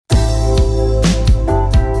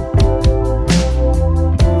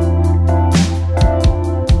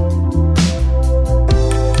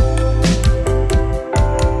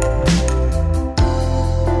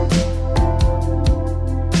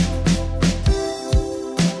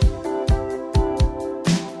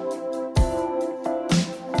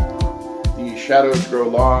shadows grow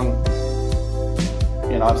long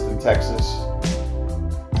in Austin, Texas.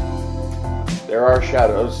 There are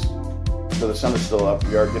shadows, so the sun is still up.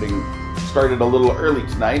 We are getting started a little early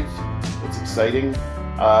tonight. It's exciting.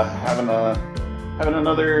 Having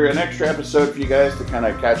an extra episode for you guys to kind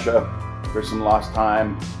of catch up for some lost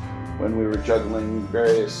time when we were juggling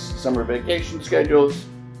various summer vacation schedules.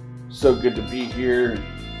 So good to be here.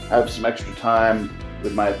 Have some extra time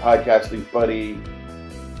with my podcasting buddy,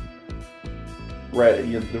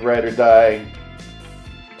 the Ride or Die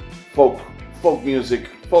folk music,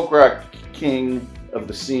 folk rock king of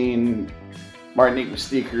the scene, Martinique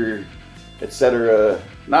Mystiquer, etc.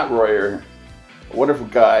 Not Royer, a wonderful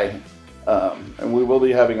guy, and we will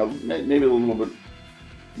be having maybe a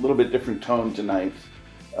little bit different tone tonight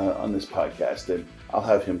on this podcast, and I'll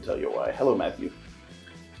have him tell you why. Hello, Matthew.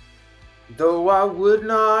 Though I would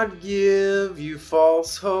not give you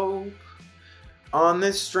false hope on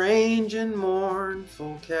this strange and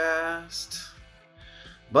mournful cast,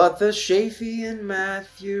 but the Shafee and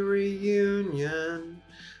Matthew reunion,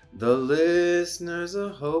 the listeners are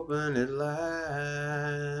hoping it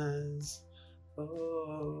lasts.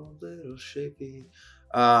 Oh, little Shafee.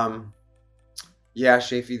 Yeah,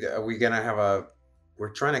 Shafee, we're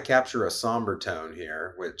trying to capture a somber tone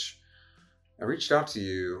here, which I reached out to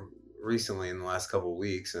you recently in the last couple of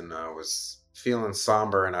weeks, and I was feeling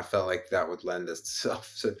somber, and I felt like that would lend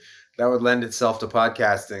itself to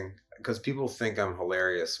podcasting, because people think I'm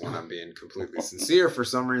hilarious when I'm being completely sincere for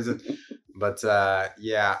some reason. But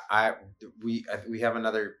we have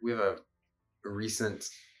a recent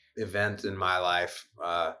event in my life.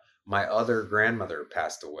 My other grandmother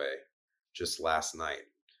passed away just last night,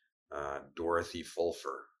 Dorothy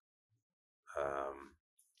Fulfer.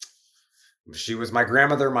 She was my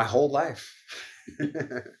grandmother my whole life.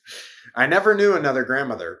 I never knew another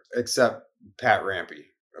grandmother except Pat Rampy,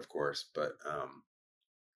 of course. But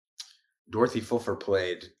Dorothy Fulfer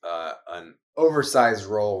played an oversized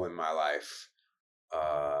role in my life,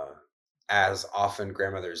 as often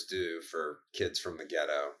grandmothers do for kids from the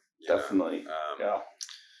ghetto. Definitely, yeah.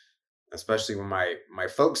 Especially when my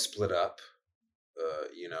folks split up,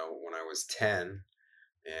 when I was 10,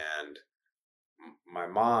 and my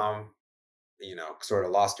mom, sort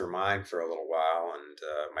of lost her mind for a little while, and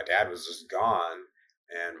my dad was just gone,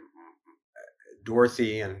 and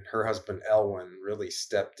Dorothy and her husband Elwin really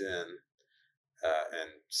stepped in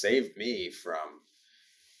and saved me from.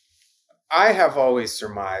 I have always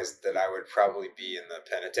surmised that I would probably be in the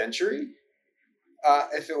penitentiary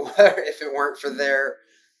if it weren't for their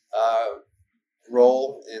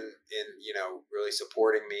role in really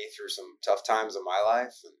supporting me through some tough times in my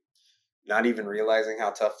life, and not even realizing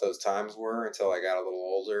how tough those times were until I got a little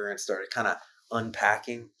older and started kind of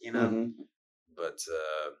unpacking, Mm-hmm. But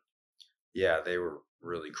they were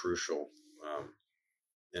really crucial.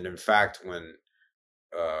 And in fact, when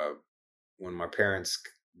my parents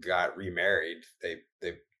got remarried, they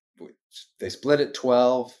split at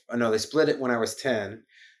 12. No, they split it when I was 10,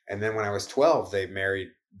 and then when I was 12, they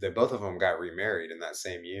both of them got remarried in that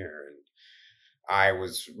same year, and I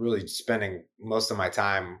was really spending most of my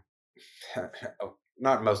time.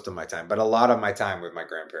 Not most of my time, but a lot of my time with my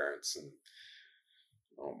grandparents. And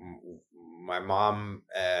my mom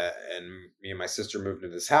and me and my sister moved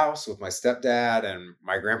into this house with my stepdad, and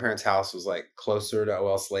my grandparents' house was like closer to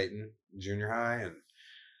O.L. Slayton Junior High. And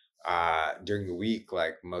during the week,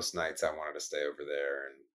 like most nights, I wanted to stay over there.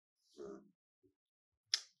 And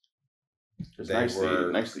It's nice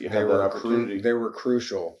that you had that opportunity. They were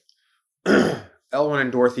crucial. Elwin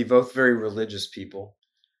and Dorothy, both very religious people.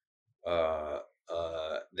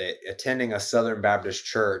 They attending a Southern Baptist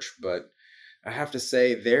church, but I have to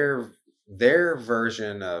say their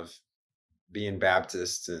version of being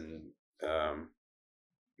Baptist and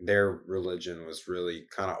their religion was really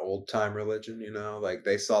kind of old time religion, like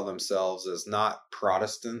they saw themselves as not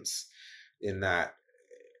Protestants, in that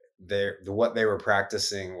what they were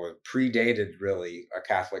practicing was predated really a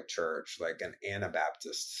Catholic church, like an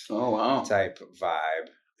Anabaptist type vibe.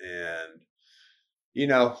 And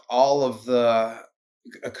all of the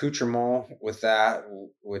accoutrement with that,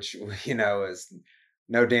 which is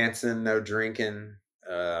no dancing, no drinking,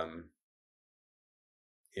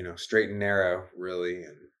 straight and narrow, really.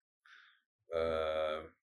 And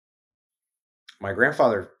my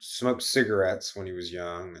grandfather smoked cigarettes when he was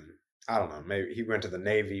young, and I don't know, maybe he went to the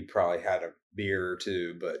Navy, probably had a beer or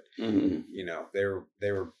two, but Mm-hmm. they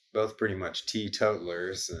were both pretty much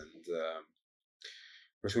teetotalers. And of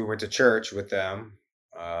course, we went to church with them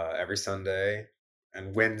every Sunday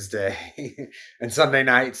and Wednesday and Sunday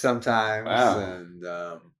night sometimes.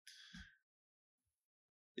 Wow.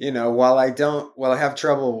 And while I have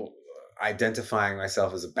trouble, identifying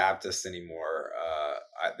myself as a Baptist anymore.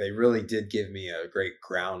 They really did give me a great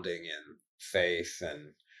grounding in faith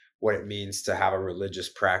and what it means to have a religious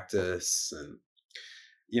practice. And,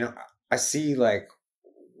 I see like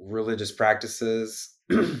religious practices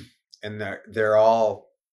and they're all,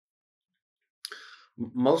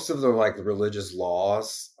 most of the like religious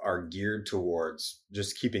laws are geared towards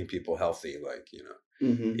just keeping people healthy. Like,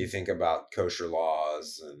 you think about kosher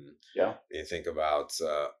laws, and you think about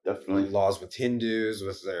definitely laws with Hindus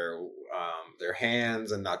with their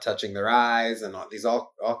hands and not touching their eyes and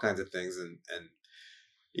all kinds of things. And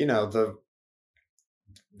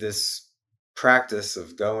this practice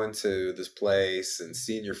of going to this place and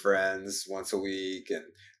seeing your friends once a week, and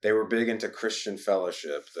they were big into Christian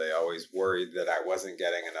fellowship. They always worried that I wasn't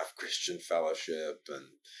getting enough Christian fellowship, and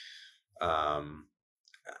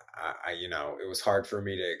it was hard for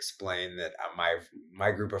me to explain that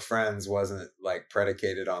my group of friends wasn't like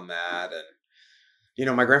predicated on that.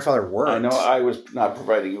 And my grandfather worked. I know I was not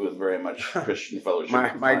providing you with very much Christian fellowship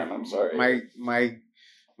at the time. I'm sorry.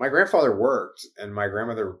 My grandfather worked, and my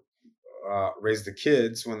grandmother raised the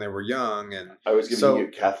kids when they were young, and I was giving you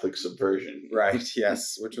Catholic subversion, right?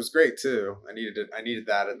 Yes, which was great too. I needed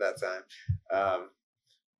that at that time.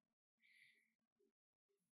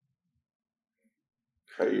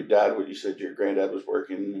 Your dad, what you said, your granddad was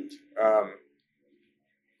working.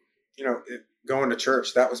 Going to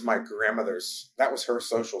church, that was my grandmother's. That was her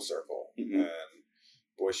social circle, and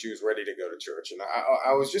boy, she was ready to go to church. And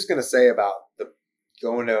I was just going to say about the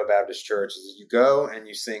going to a Baptist church is you go and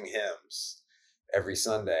you sing hymns every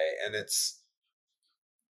Sunday, and it's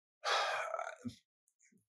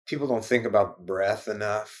people don't think about breath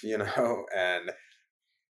enough, and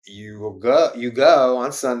you go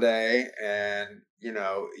on Sunday, and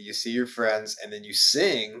you see your friends, and then you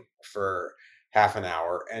sing for half an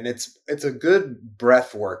hour, and it's a good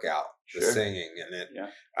breath workout, the singing, and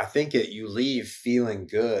I think you leave feeling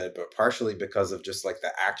good, but partially because of just like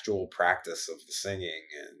the actual practice of the singing.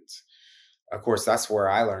 And of course that's where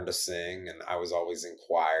I learned to sing, and I was always in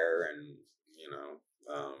choir, and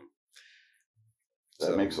that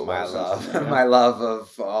so makes a lot of sense. My love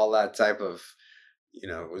of all that type of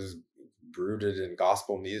was rooted in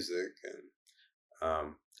gospel music.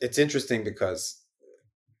 And it's interesting because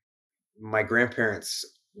my grandparents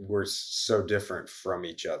were so different from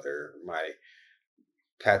each other. My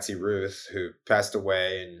Patsy Ruth, who passed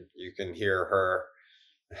away, and you can hear her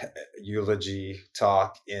eulogy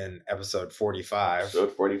talk in episode 45.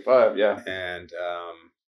 Episode 45, yeah. And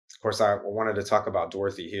of course, I wanted to talk about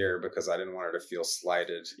Dorothy here because I didn't want her to feel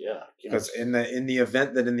slighted. Yeah. Because in the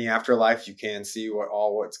event that in the afterlife you can see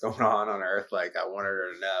what's going on Earth, like I wanted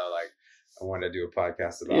her to know, like I wanted to do a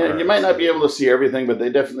podcast about her. Yeah, you might not be able to see everything, but they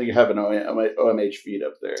definitely have an OMH feed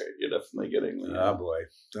up there. You're definitely getting. Oh boy,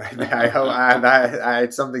 I hope. I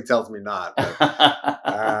something tells me not. But,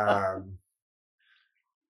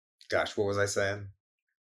 gosh, what was I saying?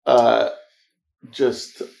 You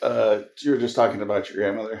were just talking about your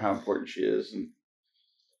grandmother, how important she is, and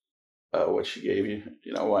what she gave you.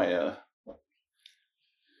 Why?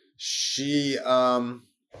 She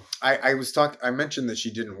I mentioned that she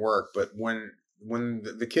didn't work, but when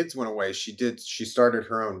the kids went away, she started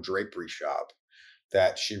her own drapery shop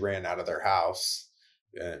that she ran out of their house.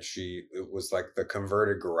 And it was like the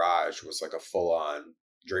converted garage was like a full on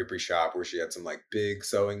drapery shop where she had some like big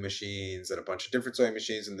sewing machines and a bunch of different sewing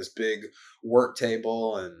machines and this big work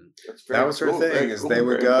table. And that was her thing, is they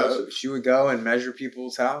would go, she would go and measure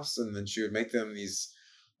people's house, and then she would make them these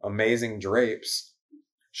amazing drapes.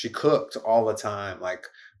 She cooked all the time. Like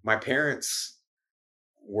my parents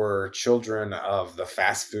were children of the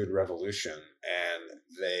fast food revolution, and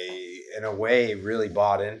they, in a way, really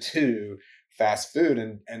bought into fast food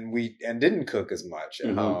and didn't cook as much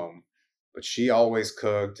at home. But she always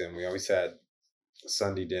cooked, and we always had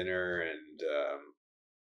Sunday dinner. And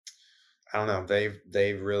I don't know, they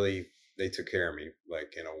took care of me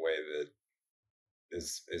like in a way that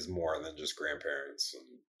is more than just grandparents.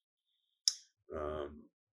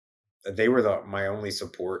 And they were my only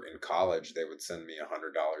support in college. They would send me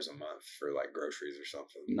 $100 a month for like groceries or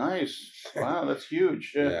something. Nice. Wow, that's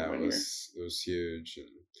huge. Yeah, it was huge. And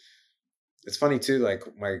it's funny too, like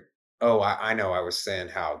I know, I was saying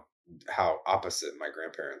how opposite my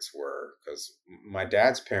grandparents were, because my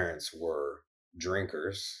dad's parents were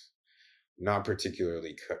drinkers, not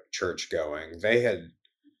particularly church going. They had,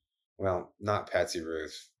 well, not Patsy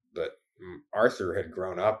Ruth, but Arthur had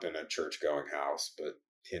grown up in a church going house,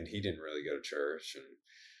 and he didn't really go to church. And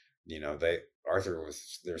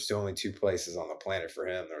there's still only two places on the planet for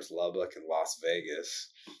him. There's Lubbock and Las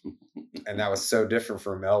Vegas. And that was so different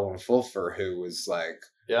from Melvin Fulfer, who was like,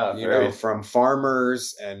 from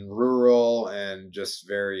farmers and rural and just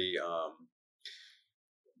very,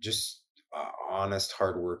 honest,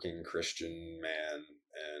 hardworking Christian man.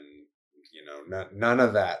 And, none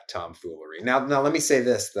of that tomfoolery. Now let me say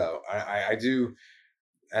this though. I do,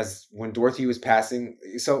 as when Dorothy was passing.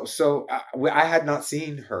 So I had not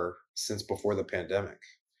seen her since before the pandemic,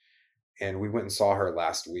 and we went and saw her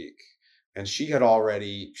last week. And she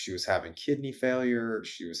was having kidney failure.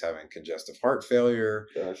 She was having congestive heart failure.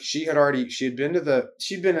 Gosh. She'd been in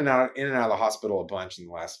and out of the hospital a bunch in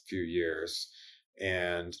the last few years.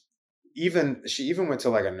 And she even went to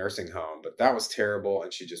like a nursing home, but that was terrible.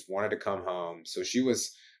 And she just wanted to come home. So she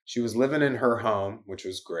was living in her home, which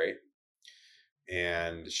was great.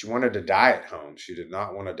 And she wanted to die at home. She did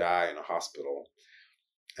not want to die in a hospital.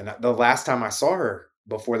 And the last time I saw her,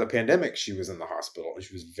 before the pandemic, she was in the hospital and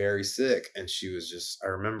she was very sick. And I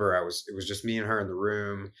remember it was just me and her in the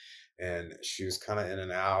room, and she was kind of in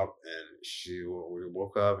and out. And we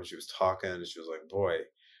woke up and she was talking, and she was like, boy,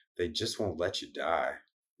 they just won't let you die,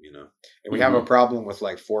 And we have a problem with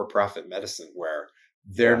like for-profit medicine where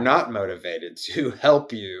they're not motivated to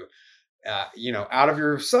help you, out of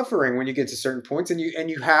your suffering when you get to certain points, and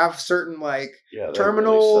you have certain like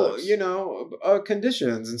terminal, really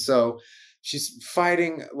conditions. And so she's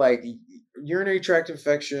fighting like urinary tract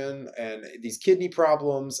infection and these kidney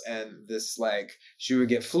problems, and this like she would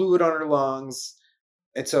get fluid on her lungs.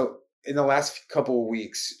 And so in the last couple of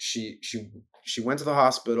weeks, she went to the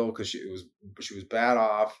hospital because she was bad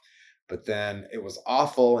off, but then it was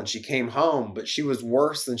awful, and she came home, but she was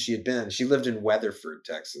worse than she had been. She lived in Weatherford,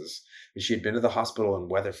 Texas, and she had been to the hospital in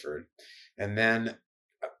Weatherford. And then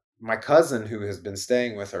my cousin, who has been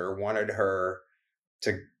staying with her, wanted her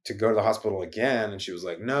to go to the hospital again. And she was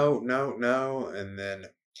like, no. And then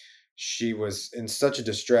she was in such a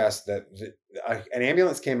distress that an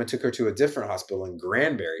ambulance came and took her to a different hospital in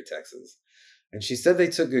Granbury, Texas. And she said they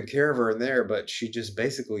took good care of her in there, but she just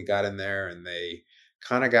basically got in there and they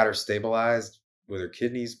kind of got her stabilized with her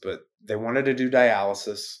kidneys, but they wanted to do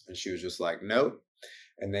dialysis. And she was just like, nope.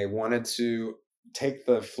 And they wanted to take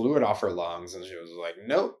the fluid off her lungs, and she was like,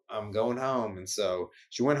 nope, I'm going home. And so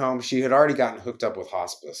she went home. She had already gotten hooked up with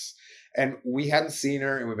hospice, and we hadn't seen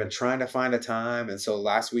her, and we've been trying to find a time. And so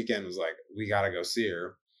last weekend was like, we got to go see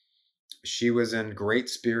her. She was in great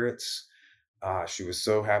spirits. She was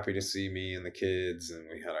so happy to see me and the kids, and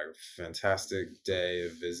we had a fantastic day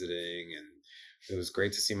of visiting, and it was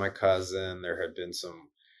great to see my cousin. There had been some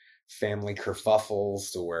family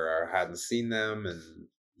kerfuffles to where I hadn't seen them, and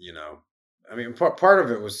I mean, part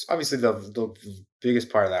of it was obviously the biggest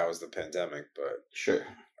part of that was the pandemic, but sure.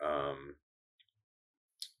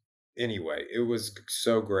 Anyway, it was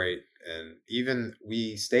so great. And even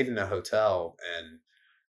we stayed in a hotel, and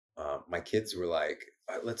my kids were like,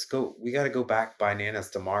 let's go. We got to go back by Nana's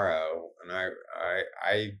tomorrow. And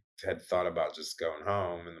I had thought about just going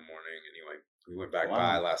home in the morning. Anyway, we went back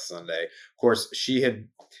by last Sunday. Of course, she had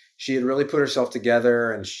really put herself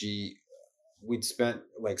together, and we'd spent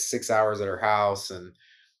like 6 hours at her house, and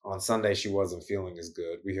on Sunday she wasn't feeling as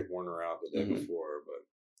good. We had worn her out the day before,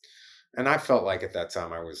 and I felt like at that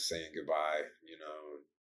time I was saying goodbye,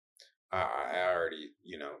 I already,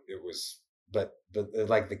 it was, but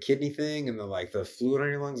like the kidney thing and the fluid on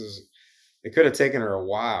your lungs it could have taken her a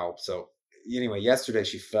while. So anyway, yesterday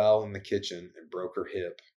she fell in the kitchen and broke her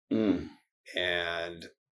hip. And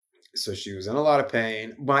so she was in a lot of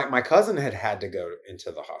pain. My cousin had to go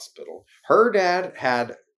into the hospital. Her dad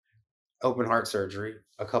had open heart surgery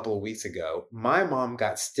a couple of weeks ago. My mom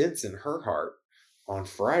got stents in her heart on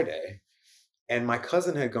Friday. And my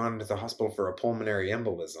cousin had gone into the hospital for a pulmonary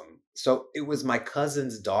embolism. So it was my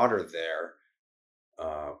cousin's daughter there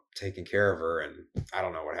taking care of her. And I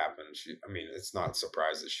don't know what happened. It's not a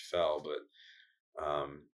surprise that she fell, but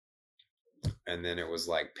and then it was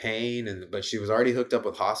like pain, but she was already hooked up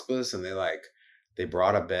with hospice, and they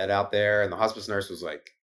brought a bed out there, and the hospice nurse was like,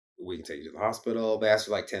 we can take you to the hospital. They asked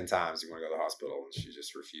her like 10 times, you want to go to the hospital? And she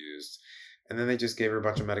just refused. And then they just gave her a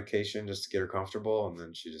bunch of medication just to get her comfortable, and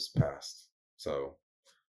then she just passed. So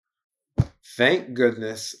thank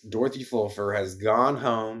goodness Dorothy Fulfer has gone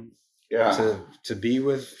home to be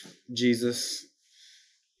with Jesus.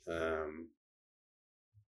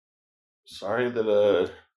 Sorry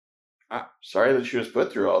that she was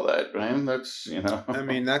put through all that, man. That's I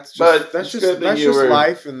mean, that's just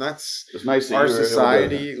life, and that's nice our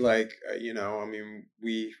society.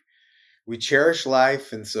 We cherish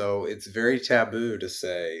life, and so it's very taboo to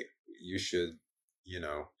say you should,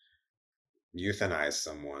 euthanize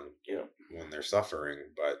someone Yeah. when they're suffering,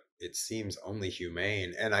 but it seems only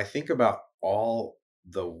humane. And I think about all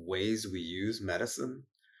the ways we use medicine,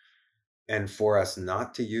 and for us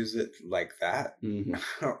not to use it like that,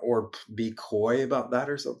 or be coy about that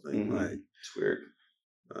or something, like it's weird.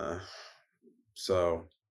 So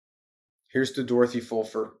here's to Dorothy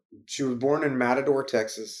Fulfer. She was born in Matador,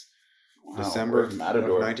 Texas, December of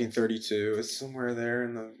 1932. It's somewhere there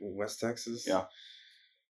in the West Texas. Yeah.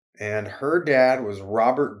 And her dad was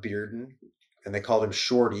Robert Bearden, and they called him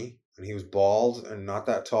Shorty, and he was bald and not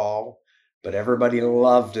that tall, but everybody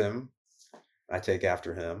loved him. I take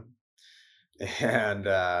after him. And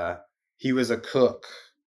he was a cook,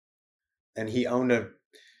 and he owned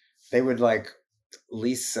they would like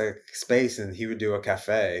lease a space, and he would do a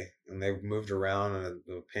cafe, and they moved around in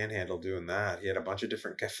the Panhandle doing that. He had a bunch of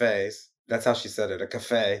different cafes. That's how she said it, a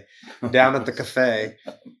cafe, down at the cafe.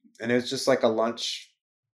 And it was just like a lunch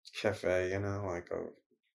cafe, you know, like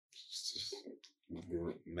just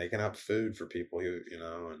making up food for people, you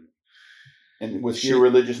know. And was she a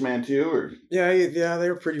religious man too, or? Yeah, they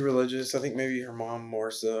were pretty religious. I think maybe her mom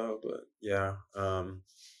more so, but yeah.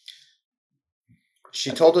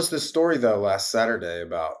 She told us this story though last Saturday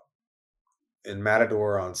about in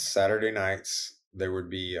Matador on Saturday nights there would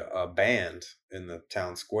be a band in the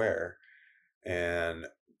town square, and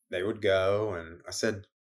they would go. And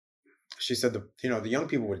she said the young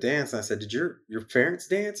people would dance, and I said, did your parents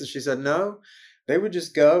dance? And she said no, they would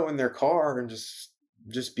just go in their car and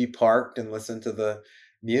just be parked and listen to the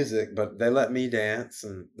music, but they let me dance.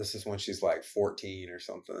 And this is when she's like 14 or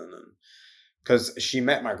something, and because she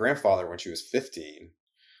met my grandfather when she was 15,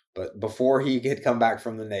 but before he had come back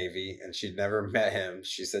from the Navy, and she'd never met him.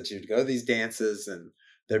 She said she would go to these dances, and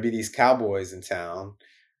there'd be these cowboys in town,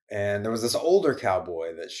 and there was this older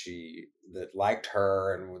cowboy that liked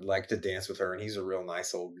her and would like to dance with her, and he's a real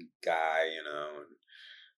nice old guy, you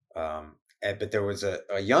know. But there was a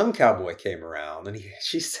young cowboy came around, and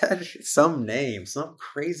she said some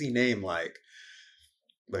crazy name like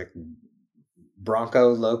Bronco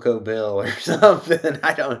Loco Bill or something.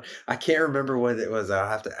 I can't remember what it was. I'll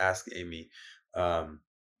have to ask Amy.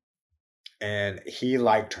 And he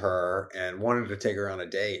liked her and wanted to take her on a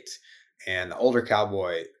date. And the older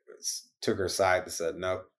cowboy took her aside and said,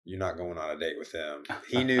 "No, you're not going on a date with him.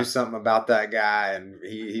 He knew something about that guy, and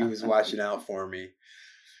he was watching out for me."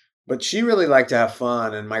 But she really liked to have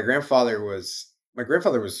fun, and my grandfather was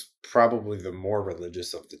probably the more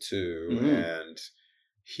religious of the two, and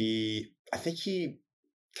I think he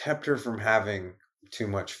kept her from having too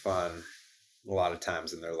much fun a lot of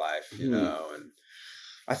times in their life, you know. And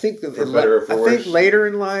I think later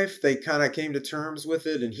in life they kind of came to terms with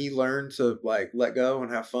it, and he learned to like let go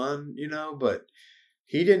and have fun, you know. But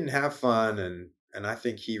he didn't have fun, and I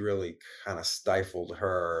think he really kind of stifled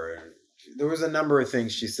her. And there was a number of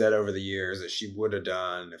things she said over the years that she would have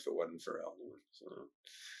done if it wasn't for Elwood. So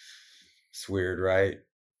it's weird, right?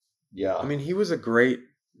 Yeah. I mean, he was a great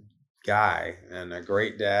guy and a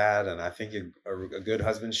great dad, and I think a good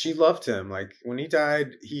husband. She loved him. Like when he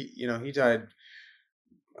died, he died,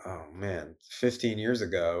 oh man, 15 years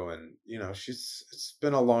ago, and you know, it's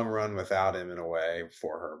been a long run without him in a way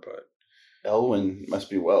for her. But Elwyn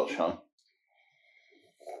must be Welsh, huh?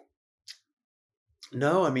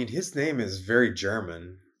 No, I mean his name is very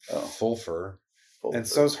German, Fulfer, and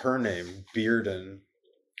so's her name, Bearden.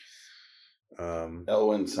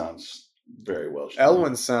 Elwyn sounds very Welsh.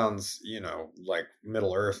 Elwyn sounds, you know, like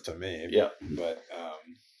Middle Earth to me. Yeah, but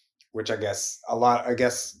which I guess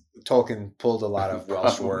Tolkien pulled a lot of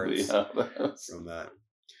Welsh words from that.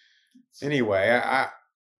 Anyway,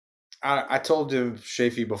 I told him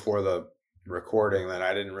Shafi before the recording that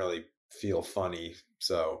I didn't really feel funny,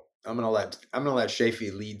 so I'm gonna let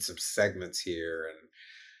Shafi lead some segments here, and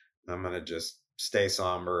I'm gonna just stay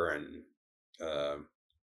somber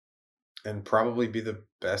and probably be the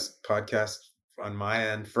best podcast on my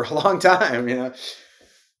end for a long time. You know,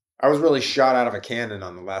 I was really shot out of a cannon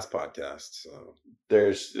on the last podcast. So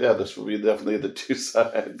this will be definitely the two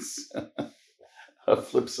sides, a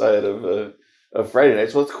flip side of Friday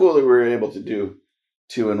nights. Well, it's cool that we were able to do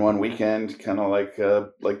 2 in one weekend, kind of like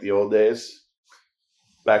the old days.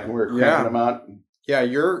 Back when we were cranking them out. Yeah,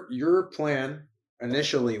 your plan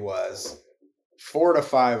initially was 4 to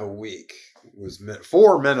 5 a week. Was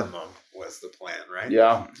 4 minimum was the plan, right?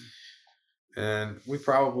 Yeah. And we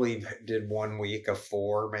probably did 1 week of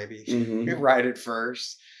 4, maybe right at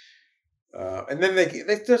first. And then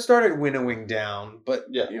they started winnowing down. But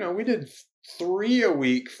you know, we did 3 a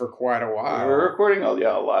week for quite a while. We were recording a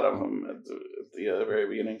lot of them at the very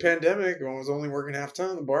beginning. Pandemic, I was only working half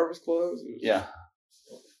time. The bar was closed. Yeah.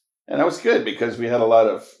 And that was good because we had a lot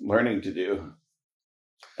of learning to do.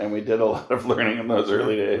 And we did a lot of learning in those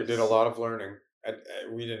early days. We did a lot of learning.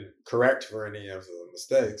 We didn't correct for any of the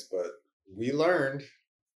mistakes, but we learned.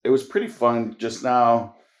 It was pretty fun. Just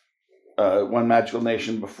now, One Magical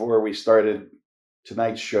Nation, before we started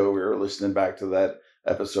tonight's show, we were listening back to that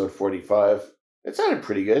episode 45. It sounded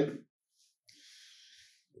pretty good.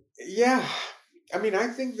 Yeah. I mean, I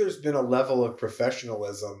think there's been a level of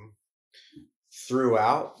professionalism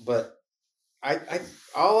throughout, but I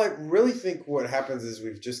really think what happens is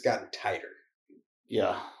we've just gotten tighter.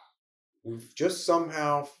 Yeah. We've just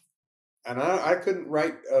somehow, and I couldn't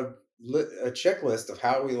write a checklist of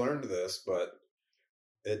how we learned this, but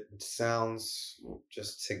it sounds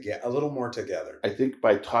just to get a little more together. I think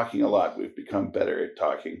by talking a lot, we've become better at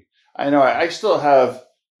talking. I know I still have,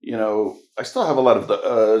 I still have a lot of the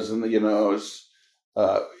uhs and the knows,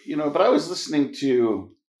 but I was listening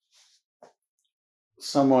to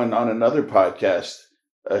someone on another podcast.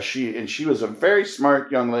 She was a very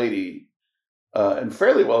smart young lady, and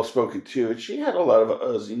fairly well spoken too. And she had a lot of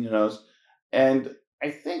uhs and knows. And I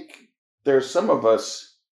think there's some of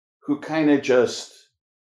us who kind of just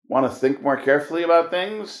want to think more carefully about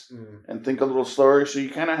things and think a little slower. So you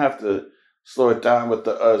kind of have to slow it down with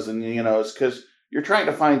the uhs and knows, because you're trying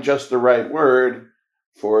to find just the right word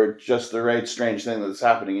for just the right strange thing that's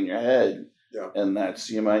happening in your head. Yeah. And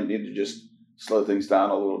you might need to just slow things down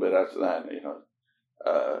a little bit after that,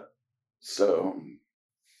 so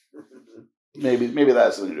maybe that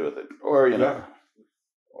has something to do with it, or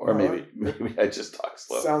or maybe I just talk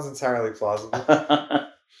slow. Sounds entirely plausible.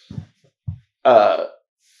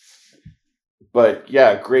 But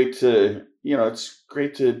yeah, great to it's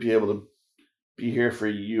great to be able to be here for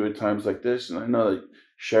you at times like this, and I know that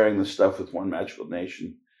sharing this stuff with One Magical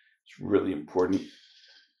Nation is really important.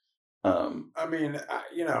 I mean,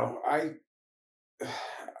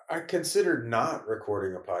 I considered not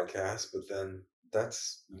recording a podcast, but then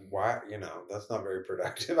that's why, that's not very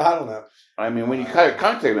productive. I don't know. I mean, when you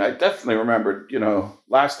contacted me, I definitely remembered,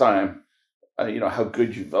 last time, how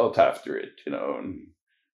good you felt after it, and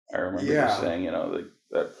I remember you saying,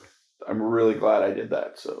 that I'm really glad I did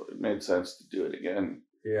that. So it made sense to do it again.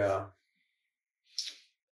 Yeah.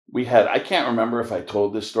 I can't remember if I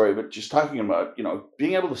told this story, but just talking about,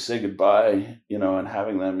 being able to say goodbye, and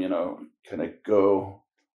having them, kind of go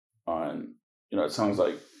on, it sounds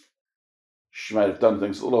like she might have done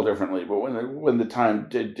things a little differently, but when the time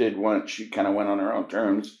did went, she kind of went on her own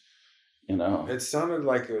terms, It sounded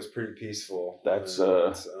like it was pretty peaceful. That's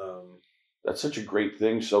such a great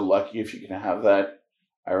thing. So lucky if you can have that.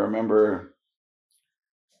 I remember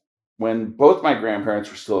when both my grandparents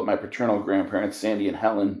were still, my paternal grandparents, Sandy and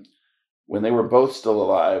Helen, when they were both still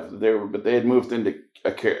alive, but they had moved into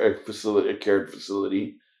a cared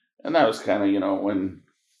facility, and that was kind of when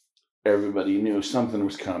everybody knew something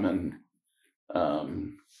was coming.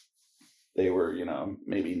 They were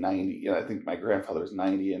maybe 90. I think my grandfather was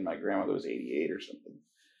 90 and my grandmother was 88 or something,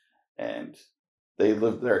 and they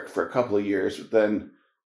lived there for a couple of years. But then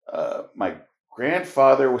my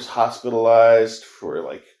grandfather was hospitalized for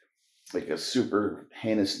like a super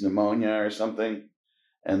heinous pneumonia or something,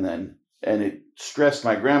 and it stressed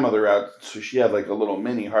my grandmother out, so she had like a little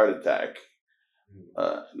mini heart attack.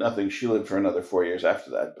 Nothing. She lived for another 4 years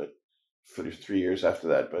after that, but for 3 years after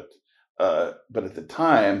that. But at the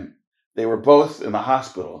time, they were both in the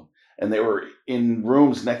hospital, and they were in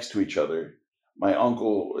rooms next to each other. My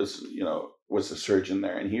uncle was a surgeon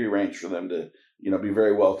there, and he arranged for them to be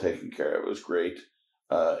very well taken care of. It was great.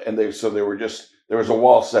 And there was a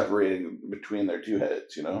wall separating between their two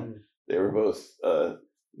heads, They were both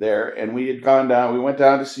there, and we went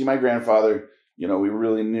down to see my grandfather. We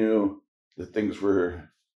really knew that things were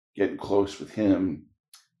getting close with him,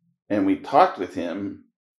 and we talked with him,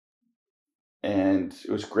 and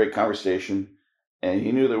it was a great conversation, and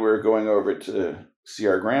he knew that we were going over to see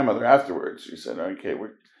our grandmother afterwards. He said, okay,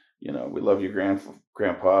 we love you,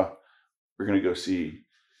 Grandpa. We're going to go see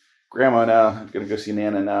Grandma now. I'm going to go see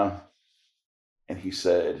Nana now. And he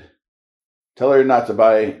said, tell her not to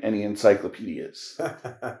buy any encyclopedias.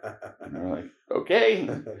 And we're like, okay.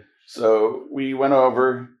 So we went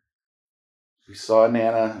over. We saw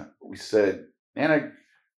Nana. We said, Nana,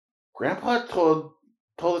 Grandpa told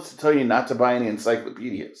us to tell you not to buy any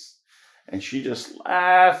encyclopedias. And she just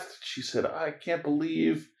laughed. She said, I can't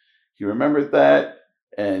believe he remembered that.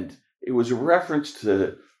 And it was a reference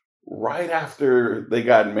to right after they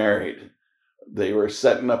got married. They were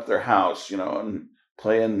setting up their house, and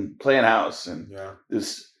playing house. And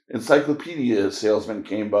this encyclopedia salesman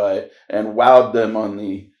came by and wowed them on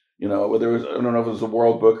the, whether it was, I don't know if it was the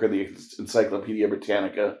World Book or the Encyclopedia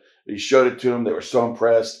Britannica. He showed it to them. They were so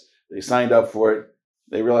impressed. They signed up for it.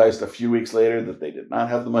 They realized a few weeks later that they did not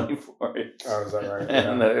have the money for it. Oh, is that right?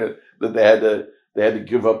 And that they had to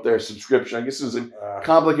give up their subscription. I guess it was a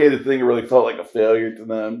complicated thing. It really felt like a failure to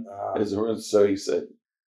them. So he said,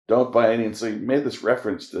 "Don't buy any." And so he made this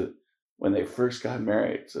reference to when they first got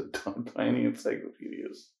married. Said, "Don't buy any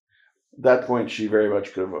encyclopedias." At that point, she very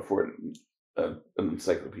much could have afforded an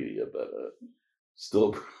encyclopedia, but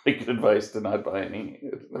still pretty good advice to not buy any.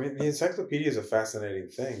 I mean, the encyclopedia is a fascinating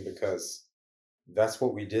thing because that's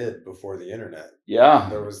what we did before the internet. Yeah.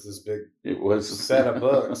 There was this big set of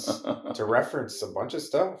books to reference a bunch of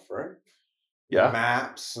stuff, right? Yeah.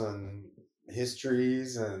 Maps and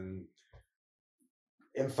histories and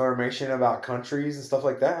information about countries and stuff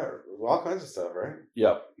like that. All kinds of stuff, right?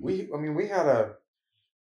 Yeah. We had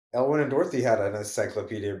Elwin and Dorothy had an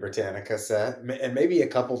Encyclopedia Britannica set, and maybe a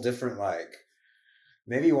couple different,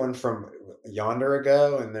 maybe one from yonder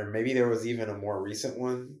ago, and there was even a more recent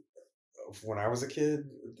one when I was a kid.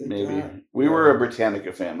 Maybe we were a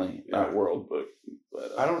Britannica family, not World Book.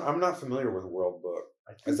 But I'm not familiar with World Book.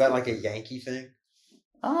 Is that like a Yankee thing?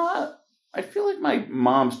 I feel like my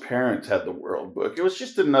mom's parents had the World Book. It was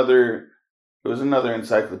just another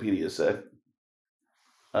encyclopedia set.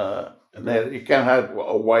 And it kind of had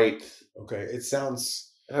a white. Okay, it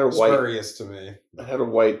sounds spurious to me. It had a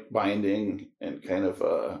white binding and kind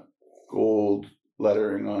of gold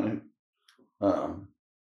lettering on it.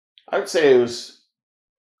 I would say it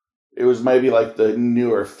was maybe like the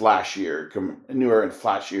newer and flashier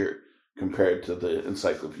compared to the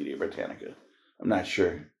Encyclopedia Britannica. I'm not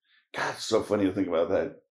sure. God, it's so funny to think about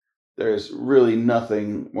that. There's really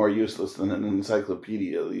nothing more useless than an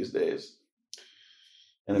encyclopedia these days.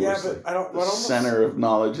 And it was the center of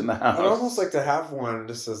knowledge in the house. I'd almost like to have one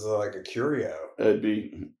just as a curio. It'd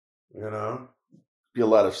be, be a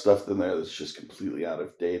lot of stuff in there that's just completely out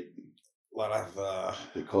of date. A lot of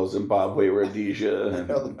they call Zimbabwe Rhodesia.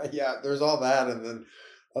 Yeah, there's all that, and then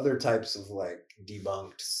other types of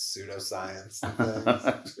debunked pseudoscience and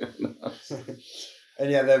things. And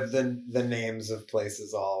yeah, the names of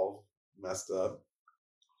places all messed up.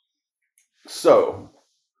 So,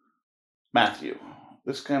 Matthew,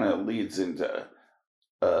 this kind of leads into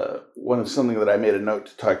something that I made a note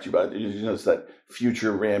to talk to you about. Did you notice that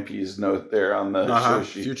Future Rampy's note there on the show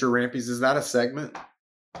sheet? Future Rampy's, is that a segment?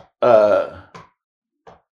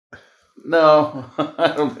 No,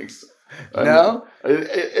 I don't think so. No?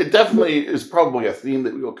 It definitely is probably a theme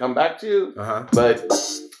that we will come back to. But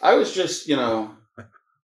I was just,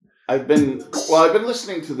 I've been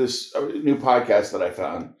listening to this new podcast that I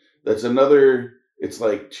found. It's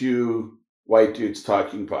like two white dudes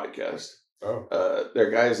talking podcast. Oh.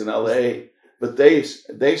 They're guys in LA, but they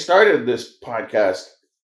started this podcast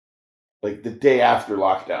like the day after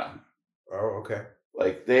lockdown. Oh, okay.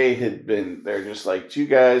 They're just like two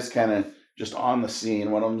guys kind of just on the scene.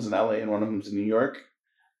 One of them's in LA and one of them's in New York.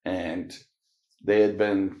 And they had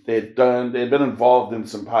been involved in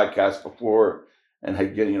some podcasts before and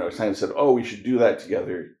had kind of said, "Oh, we should do that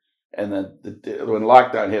together." And then when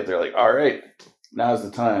lockdown hit, they're like, "All right, now's the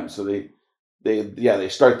time." So they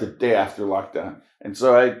start the day after lockdown. And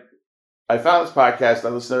so I found this podcast. I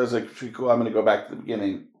listened to it. I was like, pretty cool. I'm going to go back to the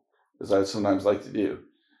beginning, as I sometimes like to do.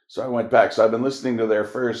 So I went back. So I've been listening to their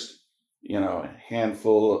first,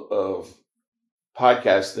 handful of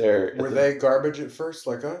podcasts there. Were they garbage at first,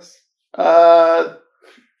 like us?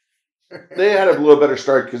 They had a little better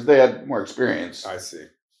start because they had more experience. I see.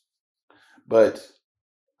 But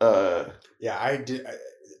yeah, I did.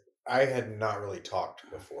 I had not really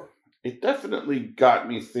talked before. It definitely got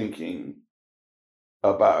me thinking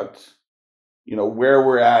about, where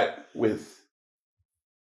we're at with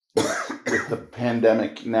the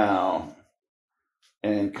pandemic now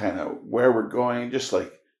and kind of where we're going, just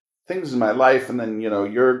like things in my life. And then,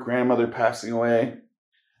 your grandmother passing away.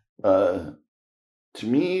 To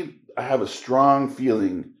me, I have a strong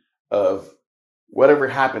feeling of whatever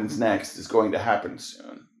happens next is going to happen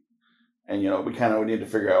soon. And, we kind of need to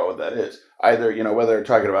figure out what that is. Either, whether they're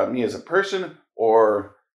talking about me as a person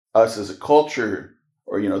or us as a culture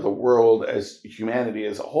or, the world as humanity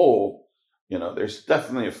as a whole, there's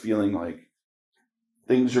definitely a feeling like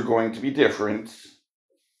things are going to be different.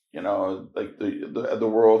 Like the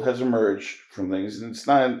world has emerged from things, and it's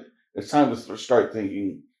time to start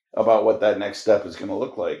thinking about what that next step is going to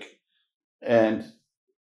look like. And,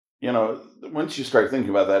 once you start thinking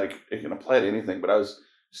about that, it can apply to anything. But I was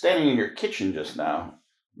standing in your kitchen just now,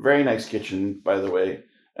 very nice kitchen, by the way.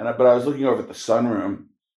 But I was looking over at the sunroom,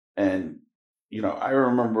 and, I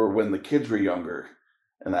remember when the kids were younger,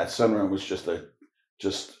 and that sunroom was just a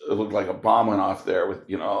just it looked like a bomb went off there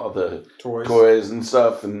with all the Toys. toys and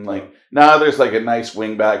stuff, and like now there's like a nice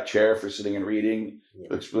wingback chair for sitting and reading. Yeah.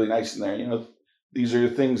 It looks really nice in there. These are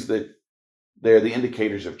things that they're the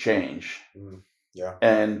indicators of change. Yeah.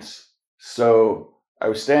 And so I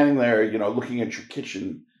was standing there, looking at your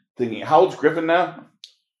kitchen, thinking, how old's Griffin now?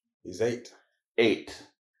 He's 8. 8.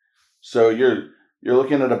 So you're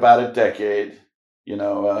looking at about a decade.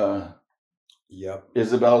 Yep.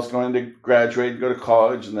 Isabel's going to graduate, go to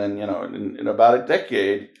college, and then in about a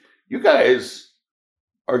decade, you guys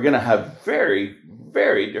are going to have very,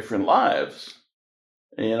 very different lives.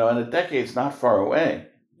 And a decade's not far away.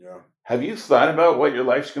 Yeah. Have you thought about what your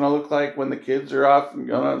life's going to look like when the kids are off and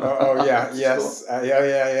going? Oh yeah, yes, yeah.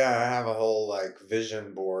 I have a whole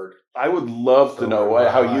vision board. I would love to know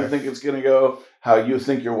how you think it's going to go, how you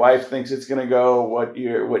think your wife thinks it's going to go, what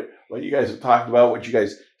you guys have talked about, what you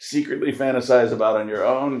guys secretly fantasize about on your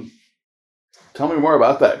own. Tell me more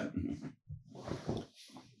about that.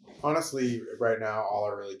 Honestly, right now, all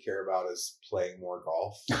I really care about is playing more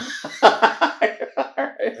golf. Right.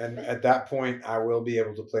 And at that point, I will be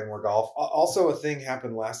able to play more golf. Also, a thing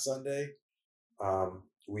happened last Sunday.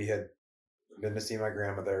 We had been to see my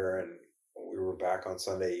grandmother, and we were back on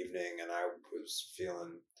Sunday evening, and I was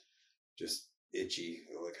feeling just itchy,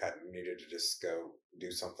 like I needed to just go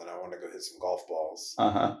do something. I wanted to go hit some golf balls.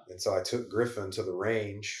 And so I took Griffin to the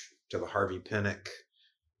range, to the Harvey Pinnock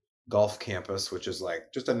golf campus, which is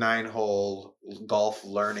like just a 9-hole golf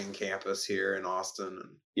learning campus here in Austin.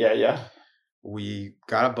 And yeah. We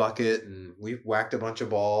got a bucket and we whacked a bunch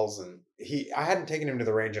of balls, and I hadn't taken him to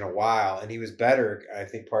the range in a while, and he was better, I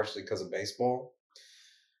think partially because of baseball.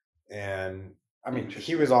 And I mean,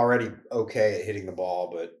 he was already okay at hitting the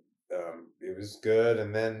ball, but it was good.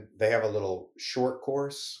 And then they have a little short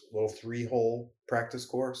course, little 3-hole practice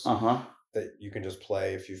course that you can just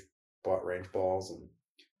play if you've bought range balls. And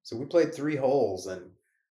so we played 3 holes, and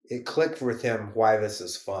it clicked with him why this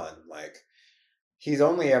is fun. Like, he's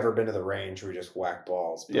only ever been to the range where we just whack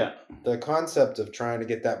balls. But yeah. The concept of trying to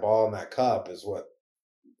get that ball in that cup is what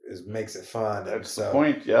makes it fun. That's the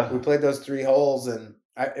point, yeah. We played those 3 holes, and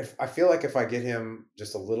I feel like if I get him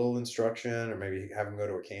just a little instruction, or maybe have him go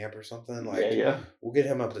to a camp or something, we'll get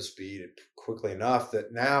him up to speed quickly enough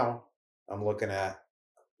that now I'm looking at,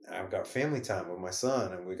 I've got family time with my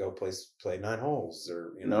son, and we go play 9 holes,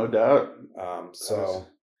 or no doubt. So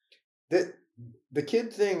the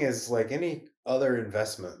kid thing is like any other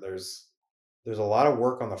investment. There's a lot of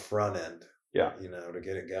work on the front end, to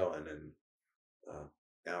get it going, and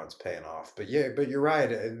now it's paying off. But you're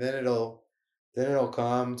right, and then it'll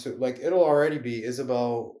come to, like, it'll already be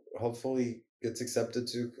Isabel hopefully gets accepted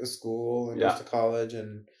to a school and goes to college,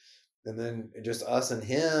 and then just us and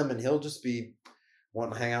him, and he'll just be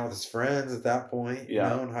wanting to hang out with his friends at that point, in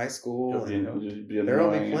high there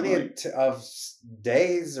will be plenty of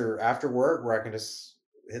days or after work where I can just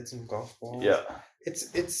hit some golf balls. Yeah.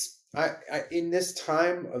 It's I in this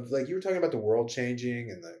time of, like, you were talking about the world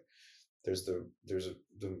changing, and there's the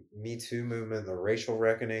Me Too movement, the racial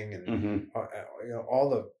reckoning, and all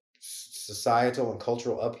the societal and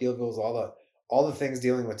cultural upheavals, all the things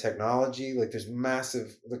dealing with technology. Like, there's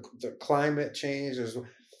massive the climate change. There's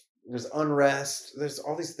unrest. There's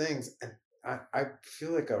all these things, and I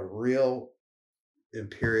feel like a real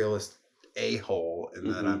imperialist a-hole in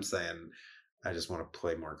that I'm saying I just want to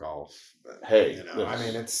play more golf. But, hey, I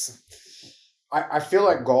mean, I feel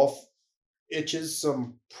like golf itches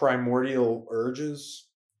some primordial urges,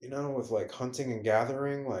 with like hunting and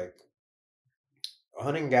gathering. Like,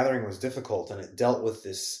 hunting and gathering was difficult, and it dealt with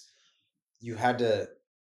this. You had to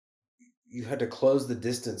close the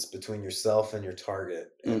distance between yourself and your target,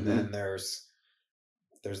 and then there's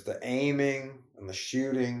the aiming and the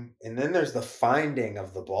shooting, and then there's the finding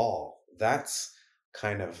of the ball. That's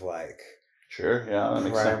kind of like that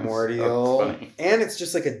makes primordial, sense. And it's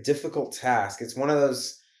just like a difficult task. It's one of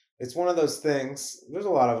those things. There's a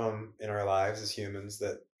lot of them in our lives as humans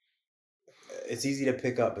that it's easy to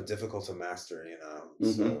pick up but difficult to master.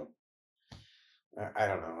 So I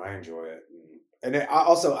don't know. I enjoy it. And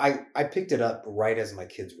I picked it up right as my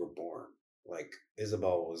kids were born. Like,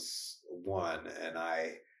 Isabel was 1, and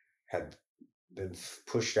I had been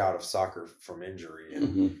pushed out of soccer from injury,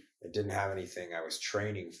 and I didn't have anything I was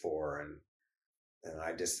training for, and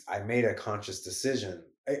I made a conscious decision.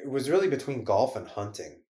 It was really between golf and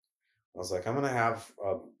hunting. I was like, I'm gonna have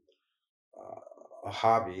a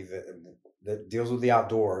hobby that deals with the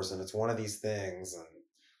outdoors, and it's one of these things. And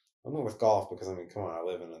I went with golf because, I mean, come on, I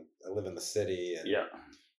live in the city, and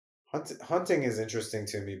hunting is interesting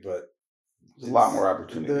to me, but there's a lot more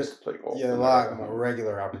opportunities to play golf. Yeah, a lot more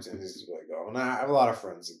regular opportunities to play golf, and I have a lot of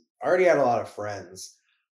friends I already had a lot of friends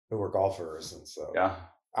who were golfers, and so Yeah.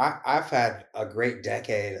 I've had a great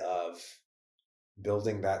decade of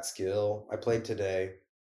building that skill. I played today.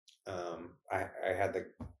 I had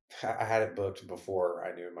it booked before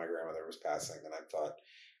I knew my grandmother was passing, and I thought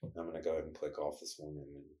I'm going to go ahead and play golf this morning.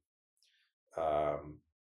 And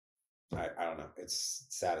I don't know. It's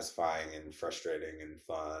satisfying and frustrating and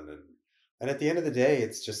fun, and at the end of the day,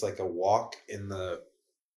 it's just like a walk in the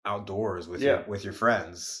outdoors with your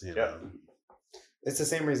friends. You know, it's the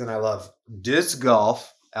same reason I love disc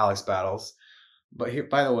golf, Alex Battles. But here,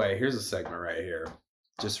 by the way, here's a segment right here.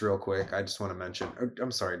 Just real quick, I just want to mention.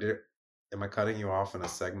 I'm sorry, am I cutting you off in a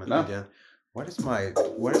segment again? Why does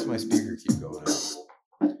my speaker keep going out?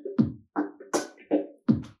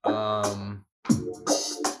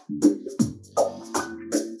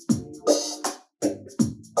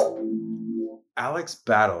 Alex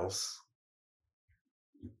Battles,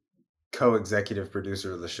 co-executive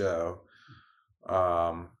producer of the show,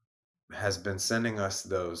 has been sending us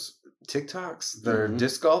those TikToks that are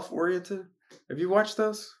disc golf oriented. Have you watched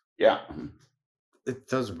those? Yeah.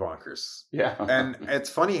 Those are bonkers. Yeah. And it's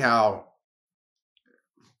funny how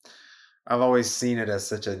I've always seen it as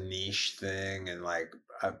such a niche thing, and like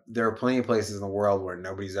there are plenty of places in the world where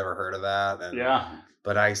nobody's ever heard of that. And,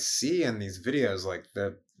 but I see in these videos like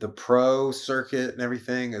the pro circuit and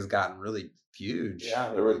everything has gotten really huge.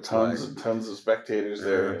 Yeah, there were tons of spectators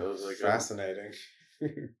there. It was like fascinating.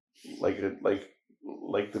 like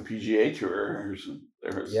the PGA Tour.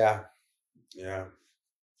 Yeah.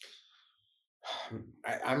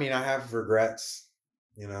 I mean, I have regrets,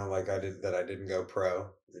 like I didn't go pro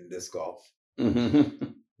in disc golf. Mm-hmm.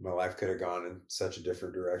 My life could have gone in such a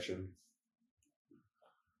different direction.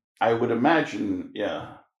 I would imagine,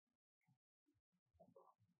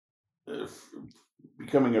 if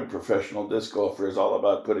becoming a professional disc golfer is all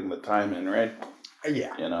about putting the time in, right?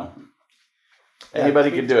 Yeah.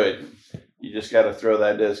 Anybody can do it. You just got to throw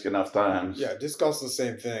that disc enough times. Yeah, disc golf's the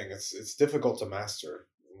same thing. It's difficult to master.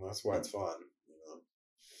 And that's why it's fun.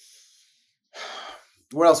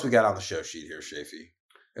 What else we got on the show sheet here, Shafee?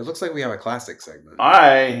 It looks like we have a classic segment.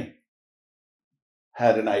 I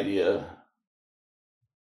had an idea.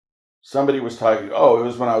 Somebody was talking. Oh, it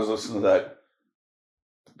was when I was listening to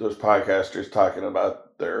those podcasters talking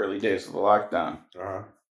about the early days of the lockdown. Uh-huh.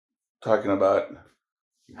 Talking about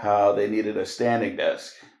how they needed a standing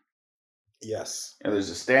desk. Yes. And there's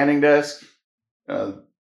a standing desk.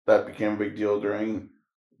 That became a big deal during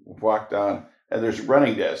lockdown. And there's a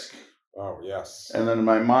running desk. Oh, yes. And then in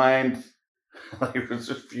my mind, like it was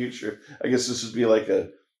just future. I guess this would be like a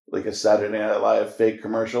Saturday Night Live fake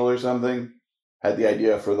commercial or something. Had the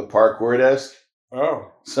idea for the parkour desk.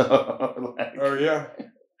 Oh. So oh yeah.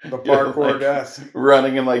 The parkour desk.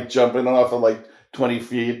 Running and like jumping off of like 20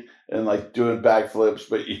 feet and like doing backflips,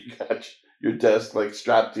 but you got your desk like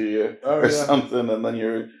strapped to you something, and then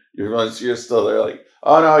you're still there like,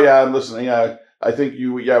 oh no, yeah, I'm listening. Yeah, I think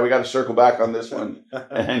we got to circle back on this one.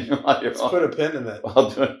 And let's put a pin in it. While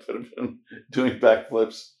doing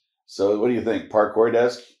backflips. So what do you think? Parkour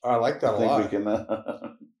desk? I like that a lot. We can,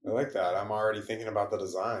 I like that. I'm already thinking about the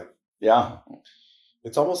design. Yeah.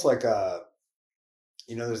 It's almost like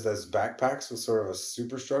there's those backpacks with sort of a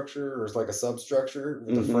superstructure or it's like a substructure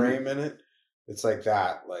with a frame in it. It's like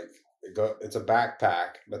that. Like it's a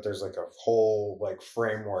backpack, but there's like a whole like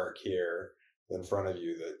framework here in front of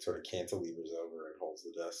you that sort of cantilevers over and holds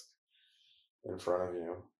the desk in front of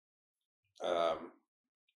you.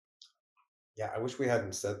 I wish we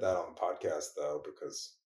hadn't said that on the podcast though,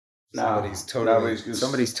 because somebody's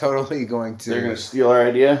totally going to. They're going to steal our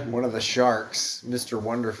idea. One of the sharks, Mr.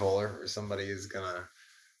 Wonderful, or somebody is going to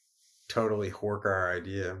totally hork our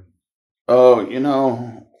idea. Oh,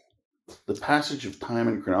 the passage of time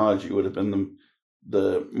and chronology would have been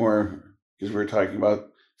the more, because we were talking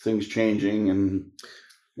about things changing. And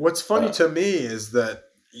what's funny to me is that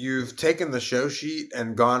you've taken the show sheet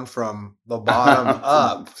and gone from the bottom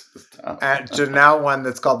up to now one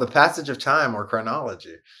that's called the passage of time or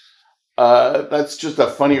chronology. That's just a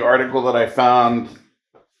funny article that I found.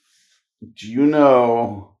 Do you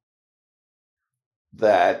know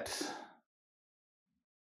that?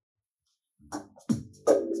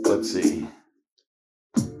 Let's see.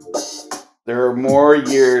 There are more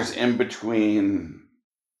years in between.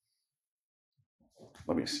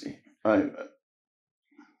 Let me see.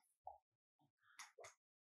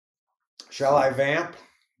 Shall I vamp?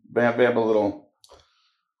 Vamp a little.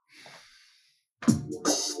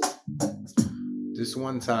 This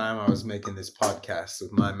one time I was making this podcast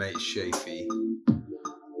with my mate Shafee,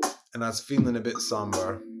 and I was feeling a bit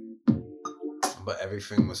somber, but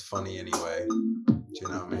everything was funny anyway. Do you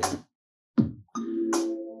know what I mean?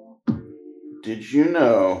 Did you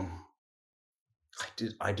know?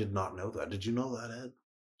 I did not know that. Did you know that, Ed?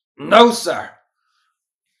 No, sir.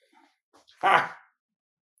 Ha!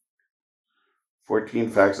 14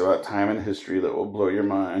 facts about time and history that will blow your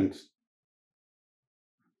mind.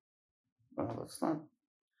 Oh, that's not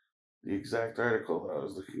the exact article that I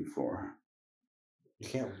was looking for. You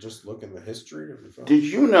can't just look in the history of your phone. Did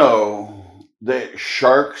you know that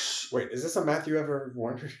sharks... Wait, is this a Matthew ever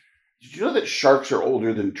wondered? Did you know that sharks are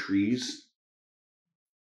older than trees?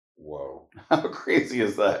 Whoa. How crazy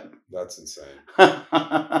is that? That's insane.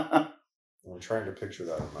 I'm trying to picture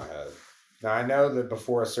that in my head. Now, I know that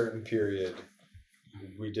before a certain period,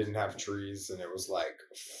 we didn't have trees, and it was like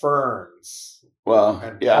ferns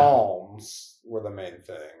and palms were the main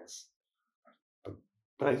things.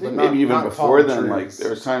 But I think maybe even before then, like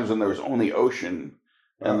there was times when there was only ocean,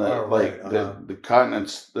 and the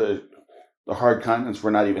continents, the hard continents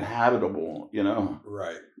were not even habitable,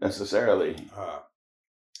 right? Necessarily.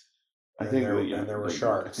 I think there were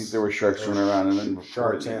sharks. I think there were sharks running around, and then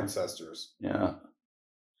sharks' ancestors. Yeah.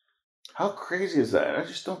 How crazy is that? I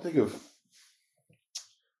just don't think of.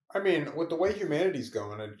 I mean, with the way humanity's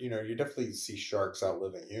going, you definitely see sharks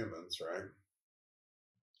outliving humans, right?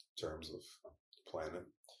 In terms of the planet.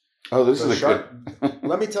 Oh, this is a shark.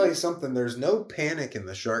 Let me tell you something. There's no panic in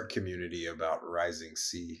the shark community about rising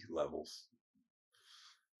sea levels.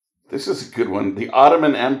 This is a good one. The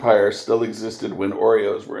Ottoman Empire still existed when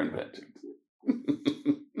Oreos were invented.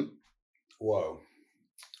 Whoa.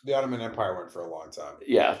 The Ottoman Empire went for a long time.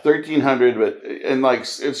 Yeah, 1300,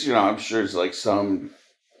 it's, I'm sure it's like some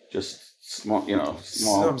just small,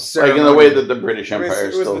 small. Like in the way that the British Empire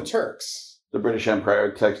it was the Turks. The British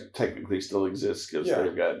Empire technically still exists because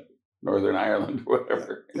they've got Northern Ireland or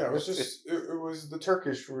whatever. Yeah, it was just, it was the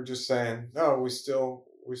Turkish were just saying, no, we still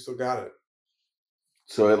got it.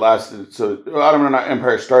 So it lasted, the Ottoman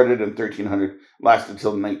Empire started in 1300, lasted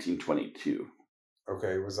till 1922.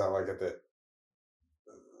 Okay, was that like at the,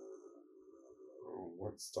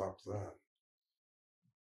 what stopped that?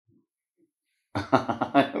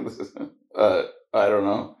 I don't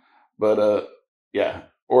know. But,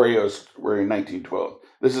 Oreos were in 1912.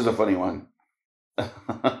 This is a funny one.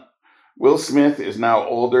 Will Smith is now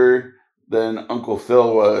older than Uncle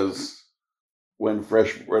Phil was when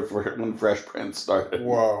Fresh Prince started.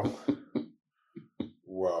 Whoa.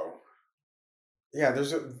 Whoa. Yeah,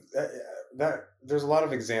 there's a lot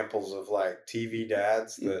of examples of like TV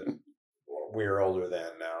dads that we're older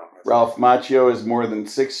than now. Ralph Macchio is more than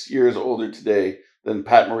 6 years older today than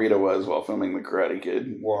Pat Morita was while filming The Karate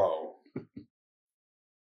Kid. Whoa.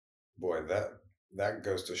 Boy, that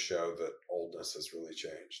goes to show that oldness has really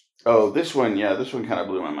changed. Oh, this one kind of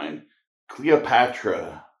blew my mind.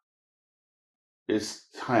 Cleopatra is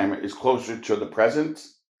closer to the present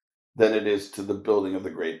than it is to the building of the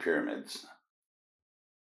Great Pyramids.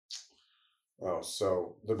 Oh,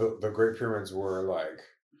 so the Great Pyramids were like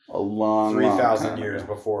a long 3,000 years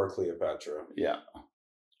before Cleopatra. Yeah.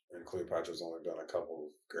 And Cleopatra's only done a couple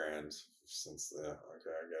of grand since then. Okay,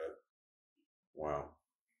 I get it. Wow.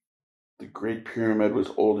 The Great Pyramid was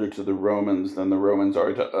older to the Romans than the Romans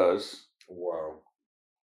are to us. Whoa.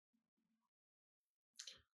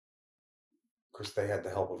 Of course, they had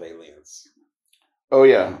the help of aliens. Oh,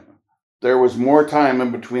 yeah. There was more time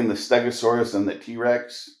in between the Stegosaurus and the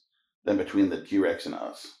T-Rex than between the T-Rex and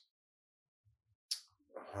us.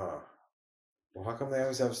 Huh. Well, how come they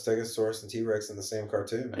always have Stegosaurus and T-Rex in the same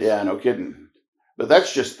cartoons? Yeah, no kidding. But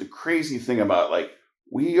that's just the crazy thing about, like,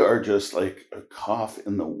 we are just like a cough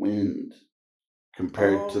in the wind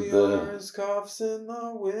compared to the coughs in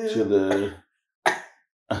the wind.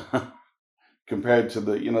 Compared to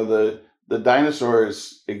the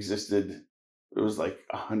dinosaurs existed. It was like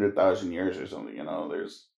 100,000 years or something.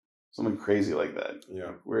 There's something crazy like that.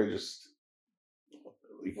 Yeah, we're just.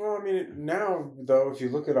 Well, I mean, now though, if you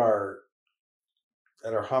look at our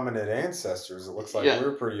hominid ancestors, it looks like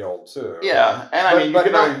we're pretty old too. Yeah, and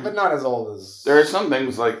but not as old as. There are some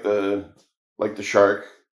things like the shark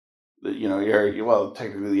that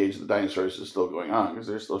technically the age of the dinosaurs is still going on because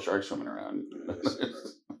there's still sharks swimming around.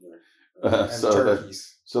 And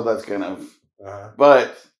turkeys. So that's kind of.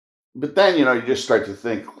 But then you just start to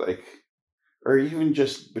think like, or even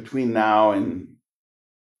just between now and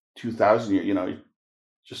 2,000 years,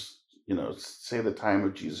 just say the time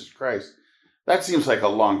of Jesus Christ. That seems like a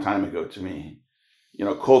long time ago to me,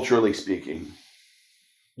 culturally speaking.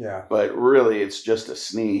 Yeah. But really, it's just a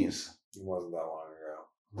sneeze. It wasn't that long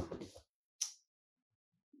ago.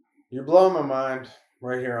 You're blowing my mind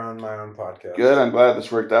right here on my own podcast. Good. I'm glad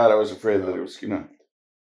this worked out. I was afraid that it was,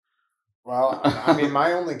 Well, I mean,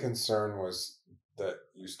 my only concern was that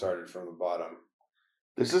you started from the bottom.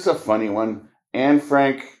 This is a funny one. Anne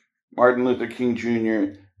Frank, Martin Luther King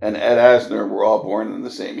Jr., and Ed Asner were all born in the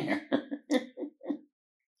same year.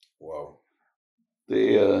 Whoa.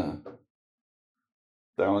 That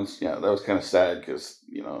was kind of sad because,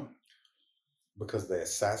 because they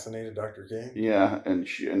assassinated Dr. King? Yeah, and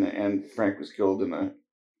Frank was killed in a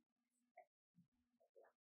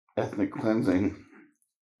ethnic cleansing.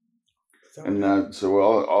 And so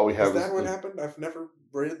all we have is that what happened? I've never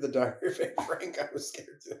read the Diary of Anne Frank. I was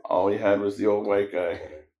scared too. All we had was the old white guy.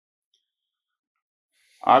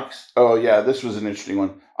 This was an interesting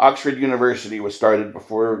one. Oxford University was started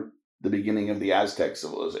before the beginning of the Aztec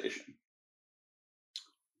civilization.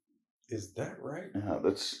 Is that right? Yeah,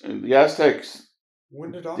 that's the Aztecs.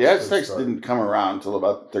 When did the Aztecs start? Didn't come around until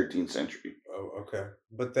about the 13th century. Oh, okay.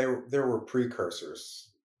 But there were precursors.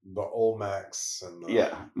 The Olmecs and the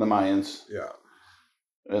Mayans. Yeah.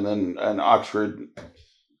 And Oxford.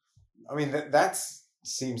 I mean, that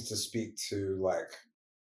seems to speak to like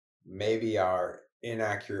maybe our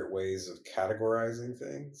inaccurate ways of categorizing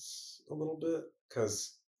things a little bit,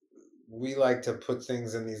 because we like to put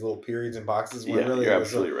things in these little periods and boxes when really you're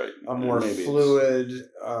absolutely right. A more fluid,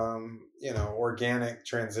 organic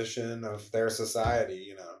transition of their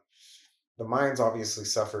society. The Mayans obviously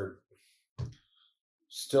suffered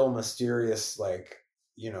still mysterious,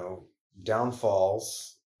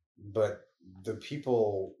 downfalls, but the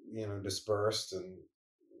people, dispersed and,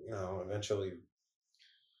 eventually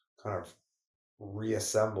kind of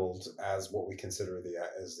reassembled as what we consider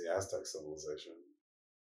as the Aztec civilization.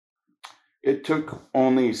 It took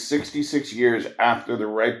only 66 years after the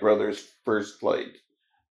Wright brothers' first flight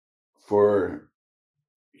for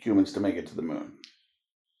humans to make it to the moon.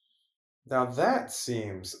 Now that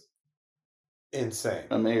seems insane.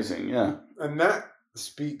 Amazing, yeah. And that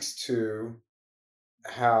speaks to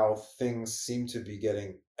how things seem to be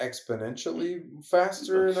getting exponentially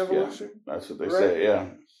faster in evolution. Yeah, that's what they say, yeah.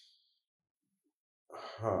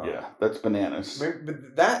 Yeah, that's bananas.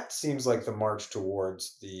 But that seems like the march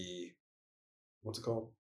towards the... What's it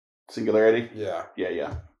called? Singularity? Yeah.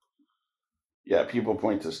 Yeah. Yeah, people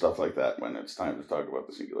point to stuff like that when it's time to talk about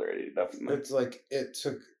the singularity, definitely. It's like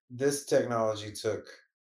this technology took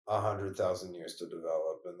 100,000 years to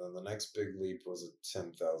develop, and then the next big leap was a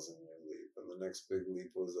 10,000 year leap, and the next big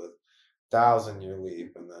leap was a 1,000-year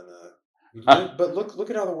leap, and then but look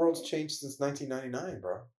at how the world's changed since 1999,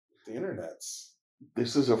 bro. The internet's.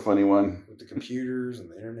 This is a funny one. With the computers and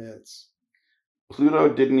the internets. Pluto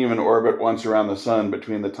didn't even orbit once around the sun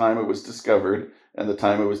between the time it was discovered and the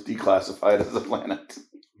time it was declassified as a planet.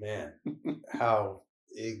 Man, how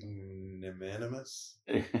ignominious.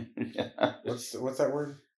 Yeah. What's that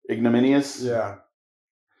word? Ignominious? Yeah.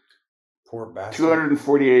 Poor bastard.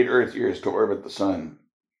 248 Earth years to orbit the sun.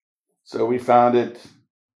 So we found it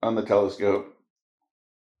on the telescope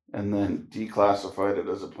and then declassified it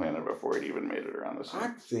as a planet before it even made it around the sun.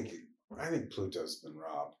 I think Pluto's been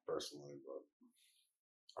robbed, personally, but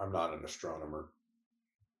I'm not an astronomer.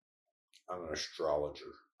 I'm an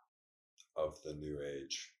astrologer of the new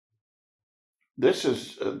age.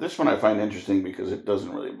 This one I find interesting because it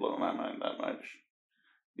doesn't really blow my mind that much.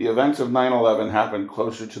 The events of 9/11 happened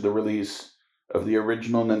closer to the release of the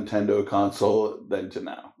original Nintendo console than to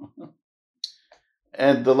now.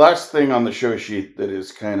 And the last thing on the show sheet that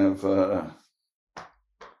is kind of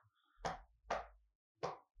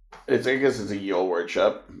I guess it's a Yield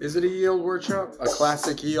workshop. Is it a Yield workshop? A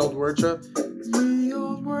classic Yield workshop?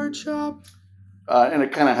 Yield workshop. And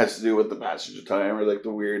it kind of has to do with the passage of time, or like the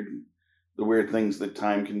weird things that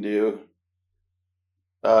time can do.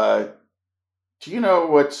 Do you know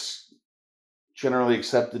what's generally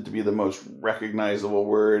accepted to be the most recognizable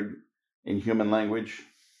word in human language?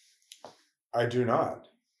 I do not.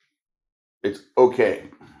 It's okay.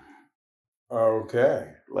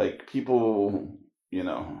 Okay. Like people,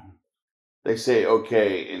 they say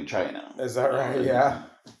okay in China. Is that right? Yeah.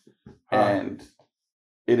 And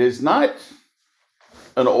it is not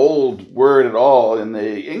an old word at all in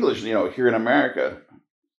the English, here in America.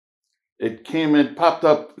 It popped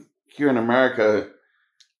up here in America.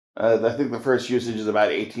 I think the first usage is about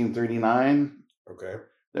 1839. Okay.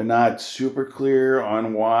 They're not super clear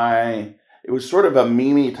on why. It was sort of a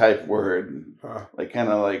meme type word, like kind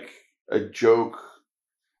of like a joke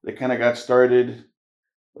that kind of got started.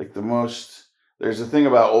 Like there's a thing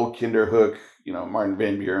about Old Kinderhook, Martin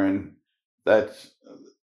Van Buren, that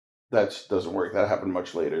doesn't work. That happened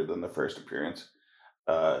much later than the first appearance.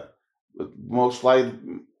 But most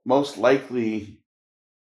likely,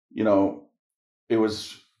 it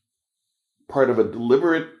was part of a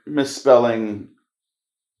deliberate misspelling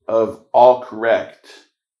of all correct,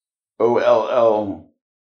 OLL,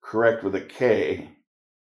 correct with a K,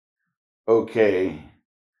 okay,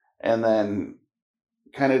 and then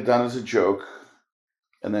kind of done as a joke,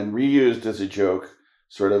 and then reused as a joke,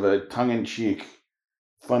 sort of a tongue-in-cheek,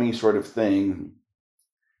 funny sort of thing,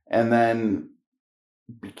 and then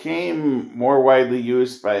became more widely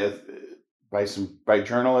used by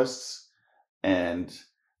journalists, and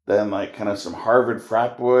then like kind of some Harvard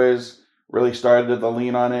frat boys really started to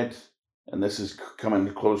lean on it, and this is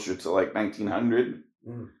coming closer to like 1900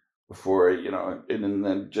 before and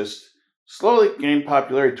then just slowly gained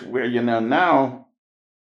popularity to where now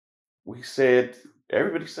we say it.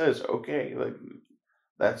 Everybody says okay, like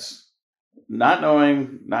that's not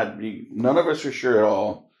knowing, none of us are sure at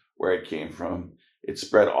all where it came from. It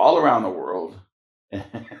spread all around the world,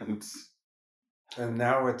 and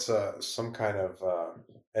now it's some kind of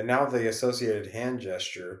and now the associated hand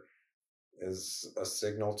gesture is a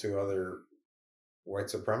signal to other white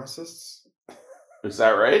supremacists. Is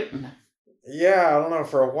that right? Yeah, I don't know.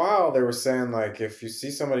 For a while, they were saying like if you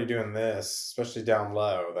see somebody doing this, especially down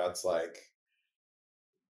low,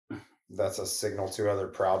 that's a signal to other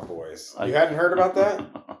Proud Boys. You hadn't heard about that?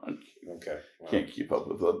 Okay. Well. Can't keep up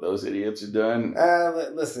with what those idiots are doing.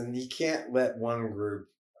 Listen, you can't let one group,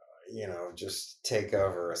 just take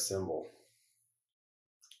over a symbol.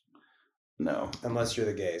 No. Unless you're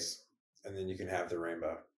the gays. And then you can have the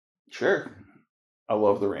rainbow. Sure. I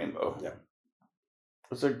love the rainbow. Yeah.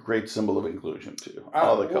 It's a great symbol of inclusion, too.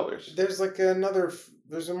 All the colors. There's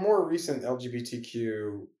there's a more recent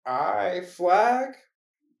LGBTQI flag.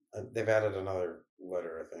 They've added another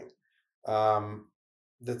letter, I think.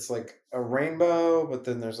 That's like a rainbow, but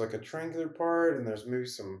then there's like a triangular part, and there's maybe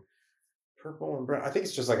some purple and brown. I think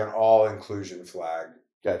it's just like an all-inclusion flag.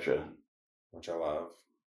 Gotcha. Which I love.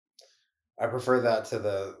 I prefer that to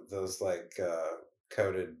those like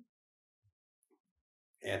coded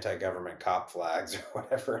anti-government cop flags or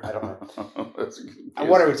whatever. I don't know.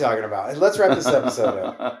 What are we talking about? Let's wrap this episode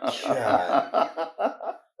up.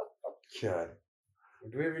 God.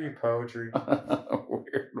 Do we have any poetry?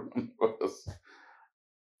 Weird one was.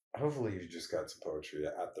 Hopefully you just got some poetry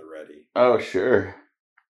at the ready. Oh, sure.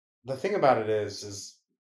 The thing about it is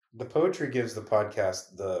the poetry gives the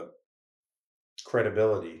podcast the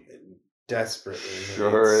credibility it desperately needs.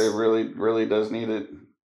 Sure, it really, really does need it.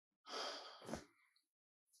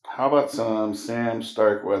 How about some Sam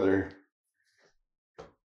Starkweather?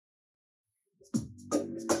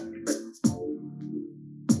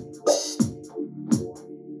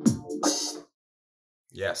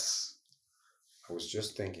 Yes. I was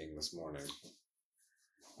just thinking this morning.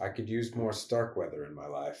 I could use more Starkweather in my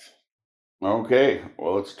life. Okay,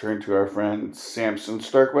 well, let's turn to our friend Samson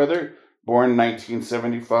Starkweather, born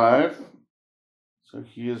 1975. So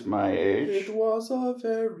he is my age. It was a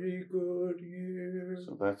very good year.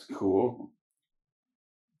 So that's cool.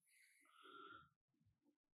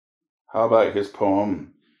 How about his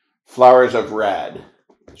poem, Flowers of Rad?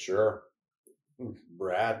 Sure.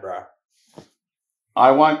 Rad, brah.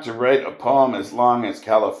 I want to write a poem as long as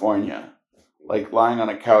California, like lying on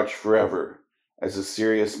a couch forever, as a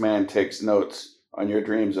serious man takes notes on your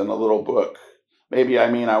dreams in a little book. Maybe I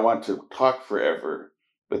want to talk forever,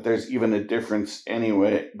 but there's even a difference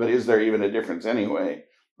anyway. But is there even a difference anyway?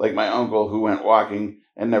 Like my uncle who went walking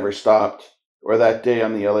and never stopped, or that day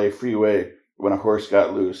on the LA freeway when a horse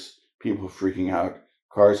got loose, people freaking out,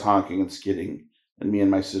 cars honking and skidding, and me and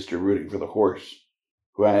my sister rooting for the horse,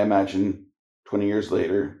 who I imagine 20 years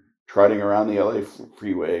later, trotting around the LA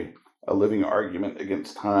freeway, a living argument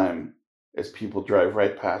against time as people drive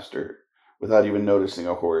right past her. Without even noticing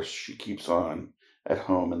a horse, she keeps on, at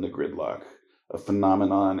home in the gridlock, a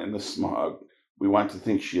phenomenon in the smog. We want to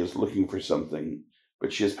think she is looking for something,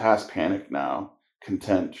 but she is past panic now,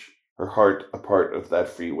 content, her heart a part of that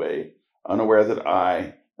freeway, unaware that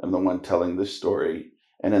I am the one telling this story,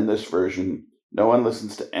 and in this version, no one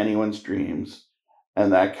listens to anyone's dreams.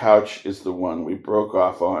 And that couch is the one we broke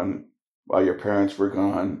off on while your parents were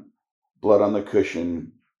gone. Blood on the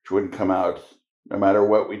cushion, which wouldn't come out, no matter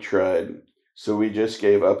what we tried. So we just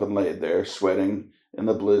gave up and laid there, sweating in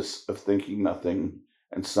the bliss of thinking nothing.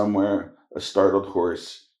 And somewhere, a startled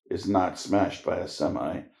horse is not smashed by a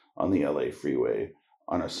semi on the LA freeway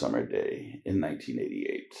on a summer day in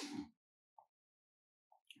 1988.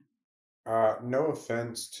 No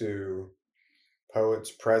offense to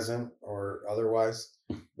poets present or otherwise,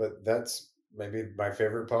 but that's maybe my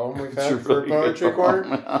favorite poem we've had for Poetry Corner.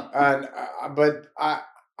 And but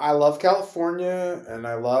I love California, and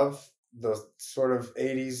I love the sort of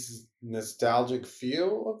 80s nostalgic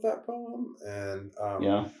feel of that poem. And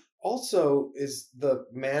also, is the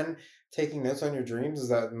man taking notes on your dreams, is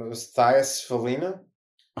that Matthias Felina?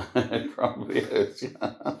 It probably is,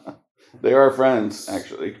 yeah. They are friends,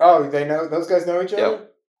 actually. Oh, they know? Those guys know each other?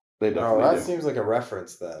 Yep. They definitely that seems like a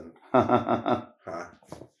reference then. Huh.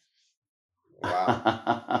 Wow.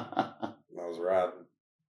 That was rad.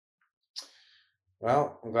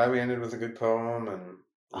 Well, I'm glad we ended with a good poem, and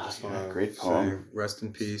I just want to great poem. say rest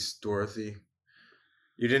in peace, Dorothy.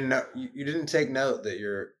 You didn't know? You didn't take note that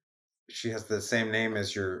she has the same name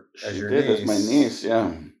as your niece. As my niece,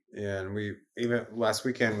 yeah. Yeah, and we even last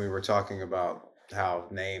weekend we were talking about how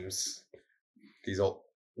names, these old,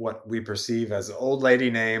 what we perceive as old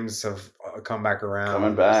lady names, have come back around.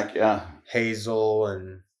 Coming back, yeah. Hazel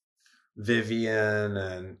and Vivian,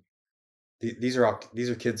 and these are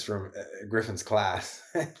kids from Griffin's class.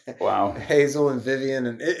 Wow. Hazel and Vivian,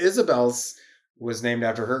 and Isabel's was named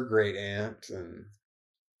after her great aunt, and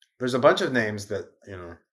there's a bunch of names that they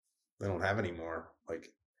don't have anymore.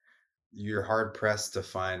 Like, you're hard pressed to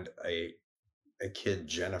find a kid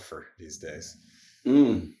Jennifer these days.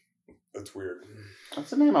 That's weird.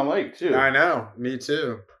 That's a name I like too. I know, me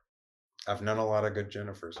too. I've known a lot of good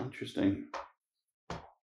Jennifers. Interesting.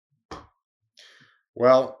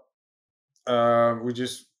 Well, we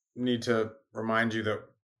just need to remind you that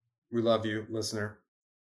we love you, listener.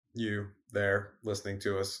 You there listening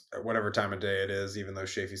to us at whatever time of day it is, even though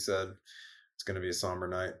Shafee said it's going to be a somber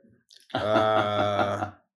night.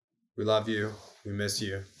 We love you. We miss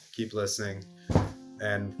you. Keep listening.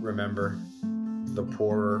 And remember, the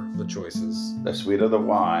poorer the choices, the sweeter the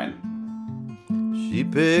wine. She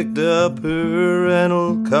picked up her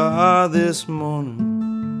rental car this morning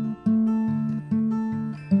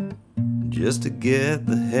just to get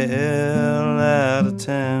the hell out of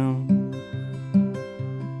town.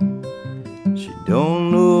 She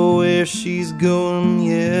don't know where she's going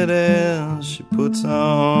yet as she puts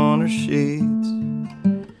on her shades,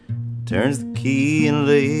 turns the key and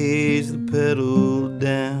lays the pedal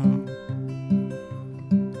down.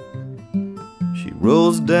 She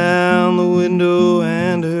rolls down the window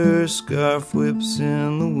and her scarf whips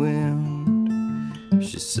in the wind.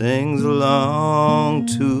 She sings along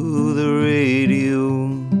to the radio.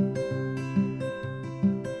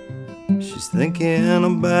 She's thinking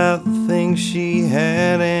about the things she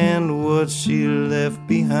had and what she left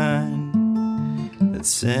behind that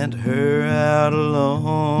sent her out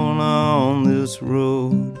alone on this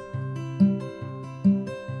road.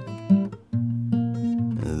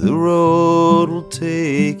 The road will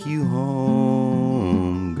take you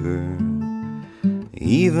home, girl,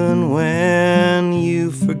 even when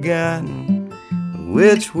you've forgotten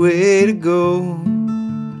which way to go.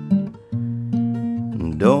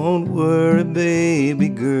 Don't worry, baby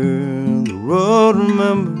girl, the road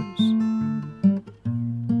remembers.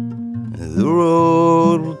 The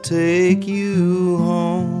road will take you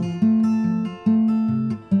home.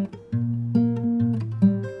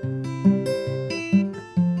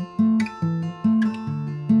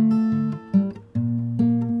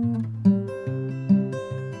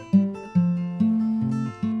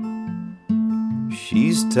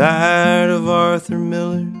 She's tired of Arthur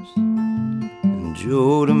Miller's and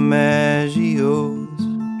Joe DiMaggio's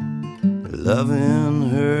loving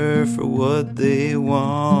her for what they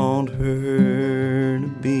want her to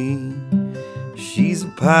be. She's a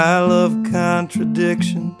pile of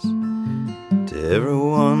contradictions to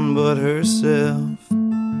everyone but herself.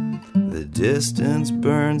 The distance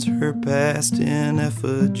burns her past in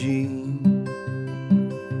effigy.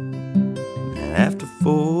 And after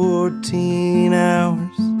 14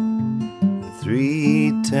 hours and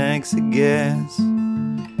 3 tanks of gas,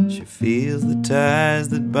 she feels the ties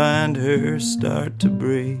that bind her start to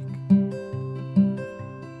break.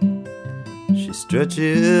 She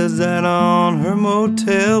stretches out on her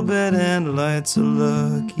motel bed and lights a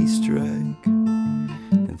lucky strike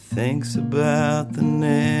and thinks about the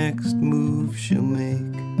next move she'll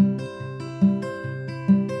make.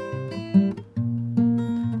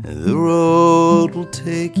 The road will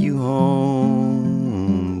take you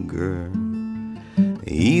home, girl,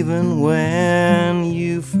 even when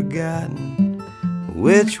you've forgotten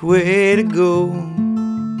which way to go.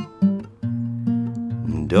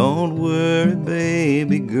 Don't worry,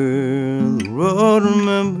 baby girl, the road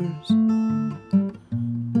remembers.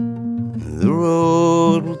 The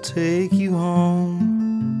road will take you home.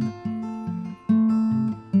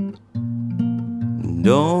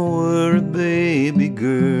 Don't worry, baby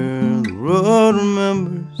girl, the road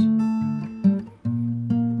remembers.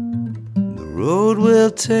 The road will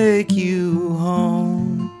take you home.